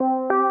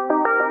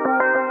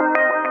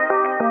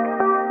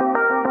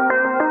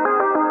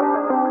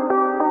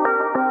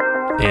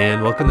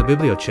and welcome to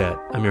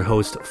BiblioChat. I'm your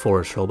host,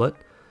 Forrest Hurlbut.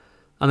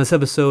 On this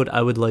episode,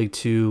 I would like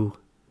to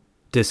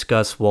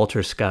discuss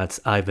Walter Scott's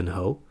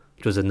Ivanhoe,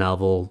 which was a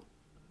novel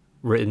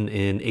written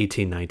in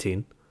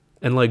 1819.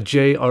 And like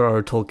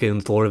J.R.R.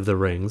 Tolkien's Lord of the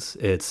Rings,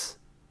 it's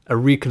a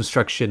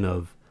reconstruction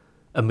of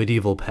a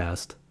medieval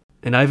past.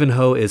 And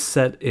Ivanhoe is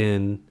set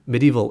in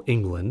medieval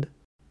England,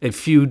 a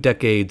few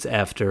decades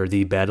after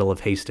the Battle of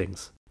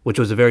Hastings, which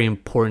was a very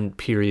important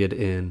period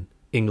in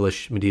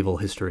English medieval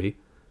history,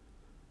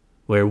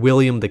 where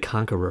William the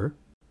Conqueror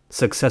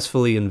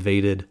successfully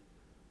invaded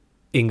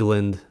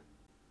England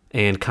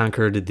and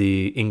conquered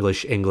the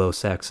English Anglo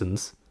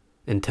Saxons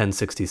in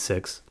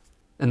 1066.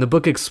 And the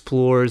book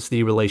explores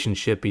the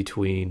relationship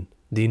between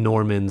the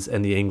Normans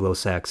and the Anglo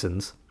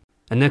Saxons.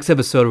 And next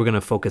episode, we're going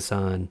to focus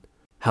on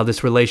how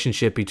this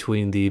relationship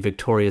between the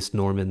victorious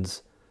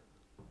Normans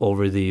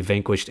over the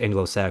vanquished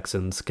Anglo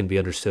Saxons can be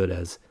understood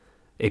as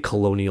a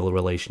colonial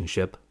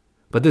relationship.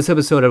 But this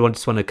episode, I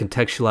just want to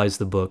contextualize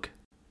the book,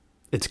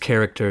 its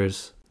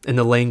characters, and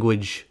the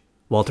language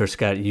Walter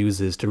Scott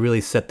uses to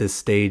really set this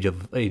stage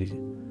of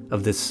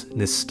this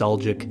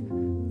nostalgic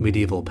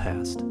medieval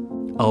past.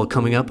 All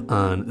coming up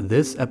on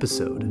this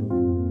episode.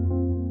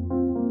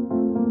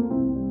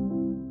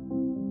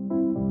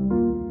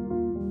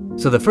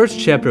 So the first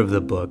chapter of the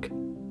book,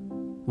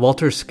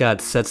 Walter Scott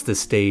sets the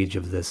stage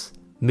of this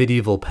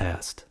medieval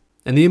past.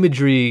 And the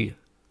imagery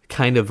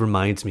kind of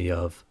reminds me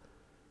of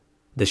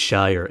the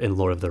Shire in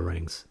Lord of the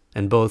Rings.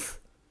 And both,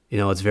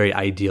 it's very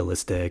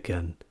idealistic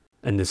and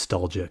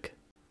nostalgic.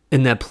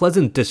 In that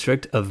pleasant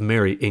district of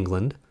Merry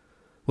England,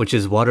 which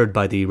is watered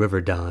by the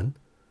River Don,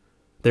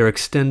 there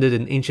extended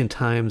in ancient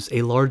times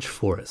a large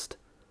forest,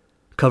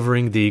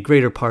 covering the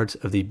greater part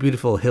of the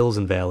beautiful hills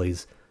and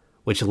valleys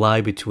which lie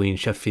between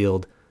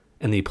Sheffield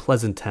and the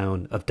pleasant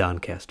town of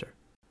Doncaster.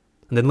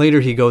 And then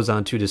later he goes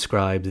on to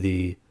describe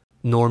the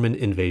Norman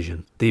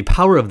invasion. The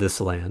power of this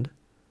land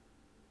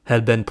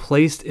had been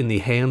placed in the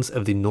hands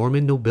of the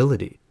Norman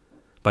nobility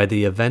by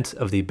the event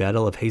of the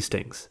Battle of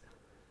Hastings,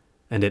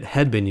 and it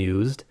had been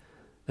used,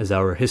 as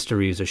our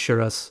histories assure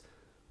us,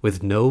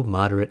 with no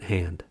moderate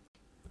hand.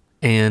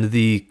 And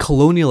the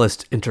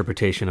colonialist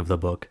interpretation of the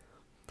book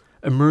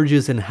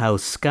emerges in how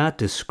Scott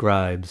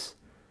describes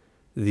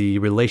the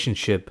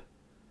relationship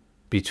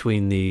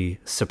between the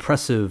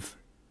suppressive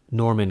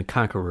Norman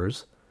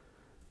conquerors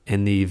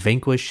and the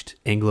vanquished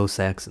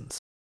Anglo-Saxons.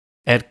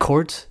 At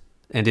court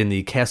and in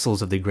the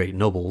castles of the great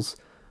nobles,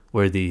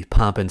 where the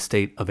pomp and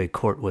state of a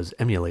court was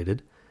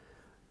emulated,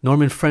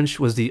 Norman French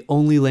was the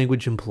only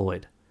language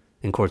employed.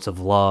 In courts of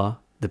law,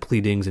 the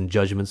pleadings and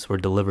judgments were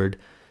delivered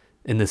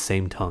in the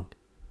same tongue.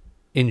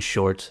 In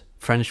short,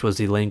 French was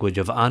the language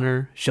of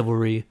honor,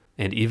 chivalry,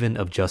 and even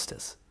of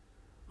justice,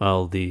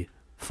 while the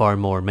far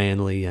more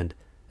manly and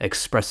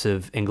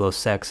expressive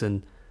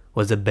Anglo-Saxon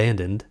was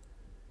abandoned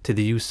to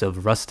the use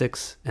of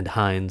rustics and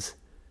hinds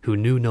who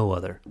knew no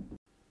other.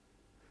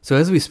 So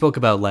as we spoke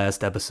about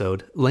last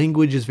episode,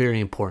 language is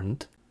very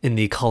important in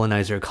the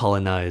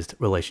colonizer-colonized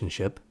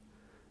relationship,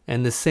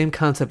 and the same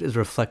concept is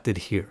reflected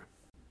here.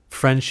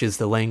 French is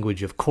the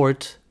language of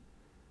court,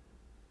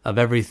 of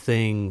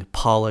everything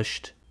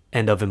polished,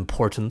 and of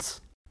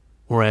importance,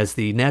 whereas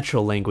the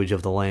natural language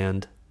of the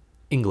land,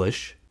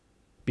 English,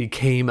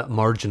 became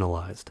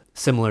marginalized,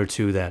 similar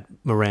to that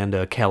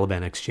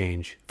Miranda-Caliban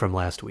exchange from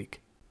last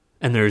week.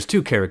 And there's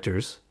two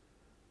characters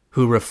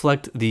who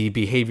reflect the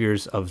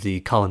behaviors of the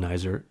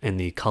colonizer and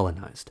the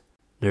colonized.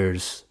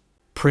 There's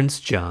Prince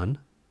John,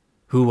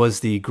 who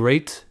was the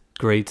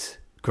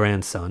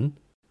great-great-grandson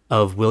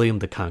of William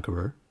the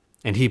Conqueror,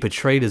 and he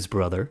betrayed his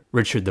brother,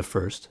 Richard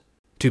I,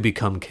 to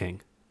become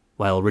king,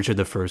 while Richard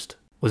I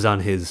was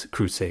on his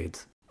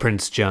crusades.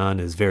 Prince John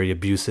is very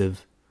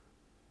abusive.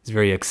 He's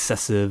very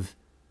excessive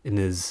in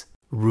his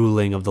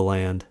ruling of the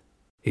land.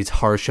 He's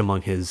harsh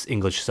among his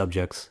English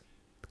subjects,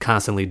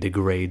 constantly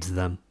degrades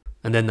them.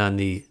 And then on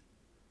the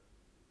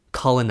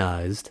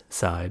colonized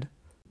side,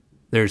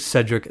 there's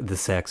Cedric the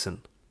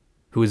Saxon,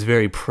 who is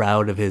very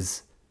proud of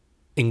his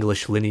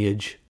English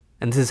lineage.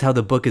 And this is how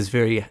the book is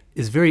very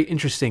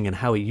interesting in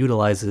how it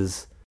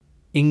utilizes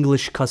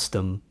English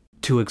custom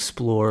to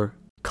explore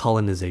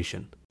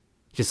colonization.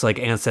 Just like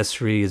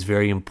ancestry is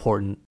very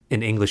important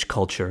in English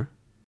culture,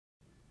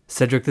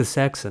 Cedric the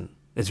Saxon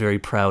is very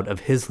proud of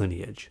his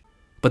lineage.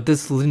 But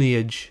this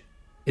lineage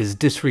is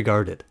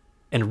disregarded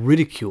and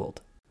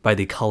ridiculed by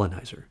the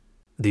colonizer,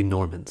 the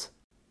Normans,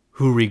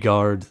 who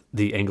regard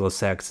the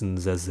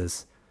Anglo-Saxons as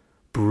this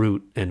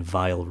brute and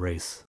vile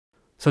race.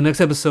 So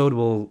next episode,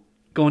 we'll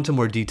go into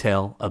more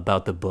detail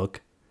about the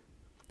book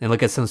and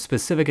look at some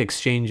specific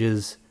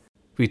exchanges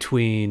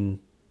between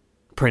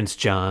Prince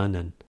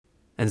John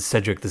and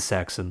Cedric the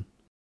Saxon,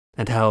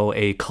 and how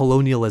a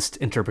colonialist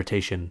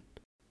interpretation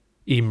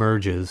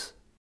emerges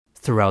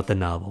throughout the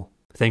novel.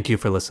 Thank you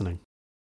for listening.